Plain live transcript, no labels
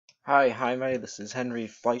Hi, this is Henry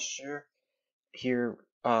Fleischer here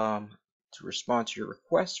to respond to your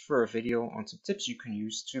request for a video on some tips you can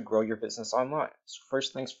use to grow your business online. So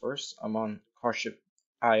first things first, I'm on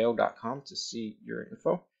carshipio.com to see your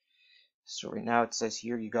info. So right now it says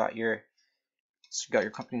here you got your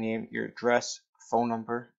company name, your address, phone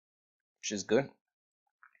number, which is good.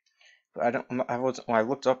 But when I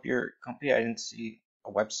looked up your company, I didn't see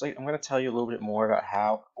a website. I'm going to tell you a little bit more about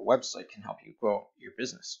how a website can help you grow your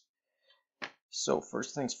business. So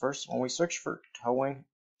first things first, when we search for towing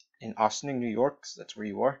in Austin, New York, 'cause that's where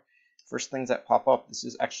you are, first things that pop up, this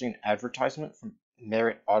is actually an advertisement from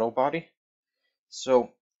Merit Auto Body.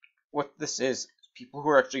 So what this is, people who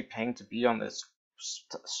are actually paying to be on this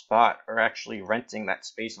spot are actually renting that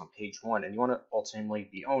space on page one, and you want to ultimately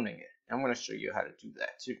be owning it. And I'm going to show you how to do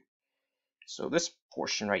that too. So this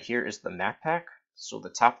portion right here is the map pack. So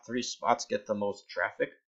the top 3 spots get the most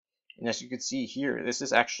traffic. And as you can see here, this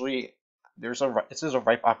is actually this is a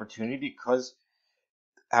ripe opportunity because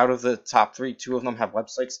out of the top 3, 2 of them have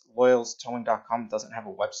websites. LoyalsTowing.com doesn't have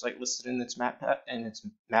a website listed in its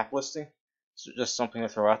map listing, so just something to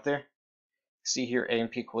throw out there. See here,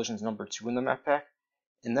 A&P Collision is number 2 in the map pack,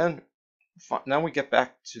 and then now we get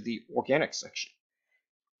back to the organic section,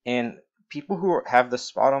 and people who have the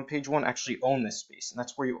spot on page 1 actually own this space, and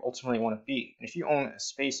that's where you ultimately want to be. And if you own a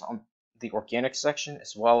space on the organic section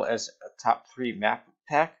as well as a top 3 map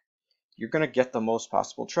pack, you're going to get the most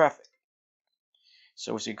possible traffic.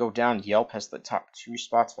 So as you go down, Yelp has the top 2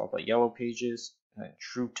 spots, followed by Yellow Pages, and then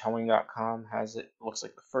TrueTowing.com has it. Looks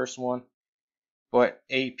like the first one, but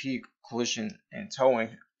AP Collision and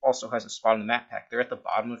Towing also has a spot in the map pack. They're at the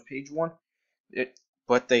bottom of page 1,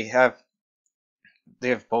 but they have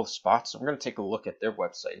both spots. So I'm going to take a look at their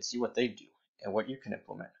website and see what they do and what you can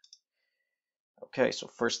implement. Okay, so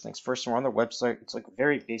first things first, we're on their website. It's like a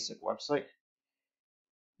very basic website.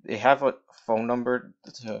 They have a phone number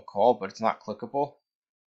to call, but it's not clickable.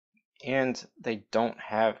 And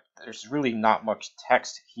there's really not much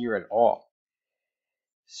text here at all.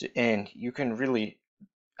 So, and you can really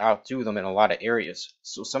outdo them in a lot of areas.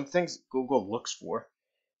 So some things Google looks for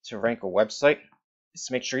to rank a website is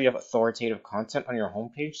to make sure you have authoritative content on your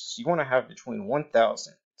homepage. So you want to have between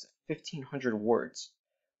 1,000 to 1,500 words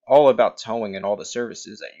all about towing and all the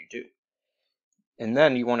services that you do. And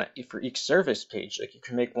then you want to, for each service page, like you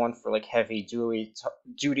can make one for like heavy duty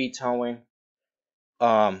towing,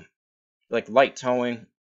 like light towing,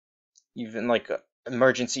 even like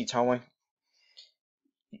emergency towing.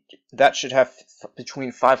 That should have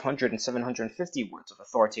between 500 and 750 words of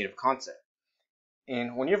authoritative content.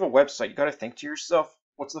 And when you have a website, you got to think to yourself,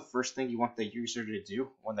 what's the first thing you want the user to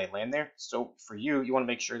do when they land there? So for you, you want to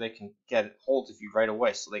make sure they can get hold of you right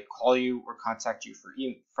away. So they call you or contact you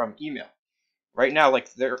from email. Right now,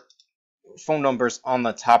 like their phone numbers on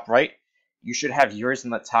the top right, you should have yours in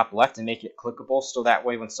the top left and make it clickable. So that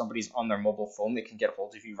way when somebody's on their mobile phone, they can get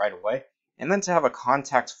hold of you right away. And then to have a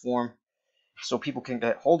contact form so people can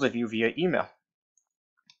get hold of you via email.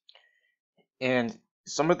 And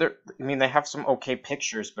they have some okay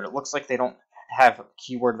pictures, but it looks like they don't have a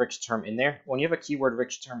keyword-rich term in there. When you have a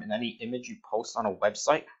keyword-rich term in any image you post on a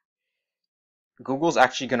website, Google's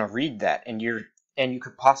actually going to read that, and you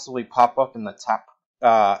could possibly pop up in the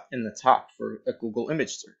top for a Google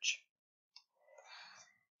image search.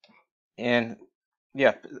 And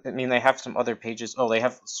yeah, they have some other pages. Oh, they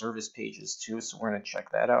have service pages too, so we're going to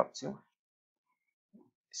check that out too.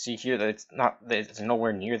 See here that it's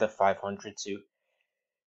nowhere near the 500 to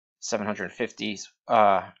 750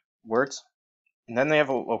 words. And then they have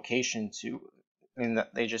a location too.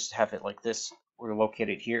 They just have it like this. We're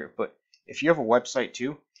located here. But if you have a website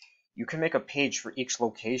too, you can make a page for each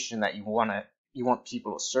location that you want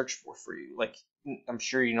people to search for you. Like I'm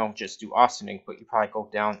sure you don't just do Austin, but you probably go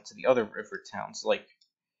down to the other river towns. Like,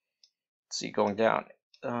 see, going down,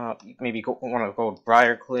 maybe want to go to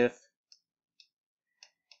Briarcliff.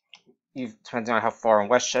 Depending on how far in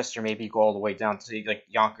Westchester, maybe go all the way down to like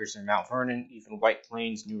Yonkers and Mount Vernon, even White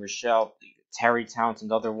Plains, New Rochelle, Tarrytown's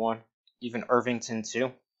another one, even Irvington too.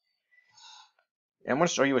 And I'm going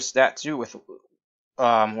to show you a stat too with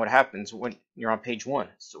what happens when you're on page 1.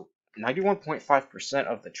 So 91.5%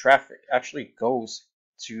 of the traffic actually goes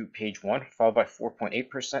to page 1, followed by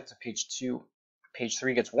 4.8% to page 2. Page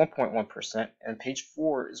 3 gets 1.1%, and page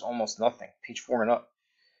 4 is almost nothing. Page 4 and up.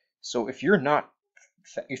 So if you're not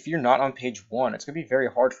on page 1, it's going to be very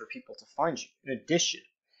hard for people to find you. In addition,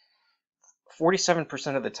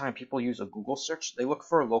 47% of the time people use a Google search, they look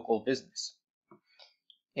for a local business.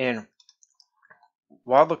 And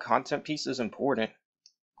while the content piece is important,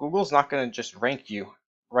 Google's not going to just rank you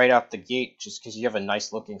right out the gate just because you have a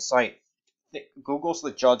nice looking site Google's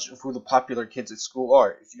the judge of who the popular kids at school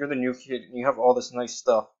are. If you're the new kid and you have all this nice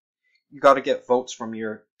stuff, you got to get votes from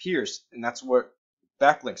your peers, and that's what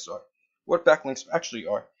backlinks are. What backlinks actually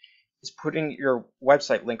are is putting your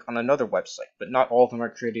website link on another website, but not all of them are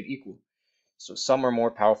created equal. So some are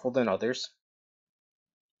more powerful than others.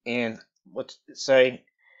 And let's say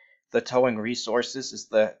the towing resources is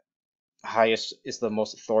the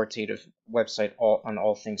most authoritative website on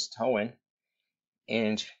all things towing,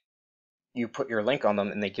 and you put your link on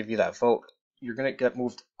them and they give you that vote, you're gonna get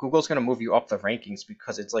moved. Google's gonna move you up the rankings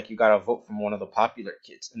because it's like you got a vote from one of the popular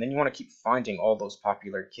kids, and then you want to keep finding all those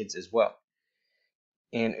popular kids as well.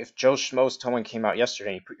 And if Joe Schmo's Towing came out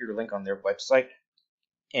yesterday, and you put your link on their website,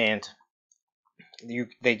 and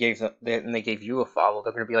they gave you a follow,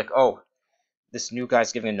 they're gonna be like, oh, this new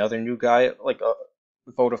guy's giving another new guy like a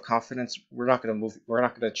vote of confidence. We're not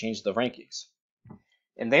gonna change the rankings.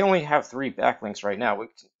 And they only have 3 backlinks right now. We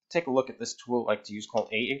can take a look at this tool I like to use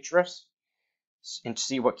called Ahrefs and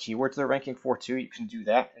see what keywords they're ranking for too. You can do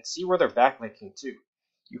that and see where they're backlinking to.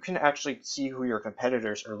 You can actually see who your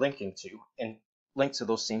competitors are linking to and link to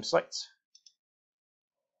those same sites.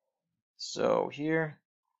 So here,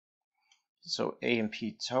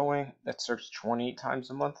 A&P Towing, that's searched 28 times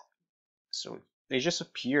a month. So they just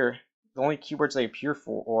appear, the only keywords they appear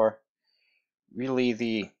for are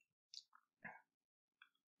really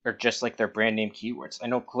are just like their brand name keywords. I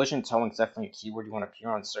know collision towing is definitely a keyword you want to appear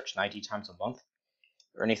on, search 90 times a month,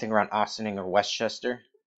 or anything around Ossining or Westchester.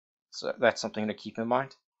 So that's something to keep in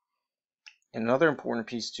mind. And another important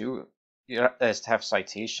piece too is to have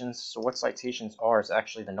citations. So what citations are is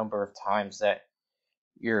actually the number of times that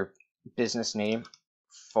your business name,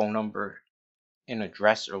 phone number, and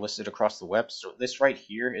address are listed across the web. So this right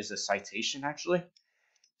here is a citation actually.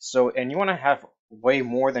 So, and you want to have way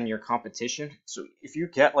more than your competition. So if you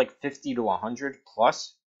get like 50 to 100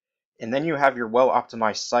 plus, and then you have your well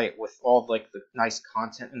optimized site with all like the nice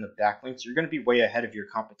content and the backlinks, you're going to be way ahead of your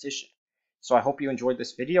competition. So I hope you enjoyed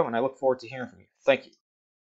this video, and I look forward to hearing from you. Thank you.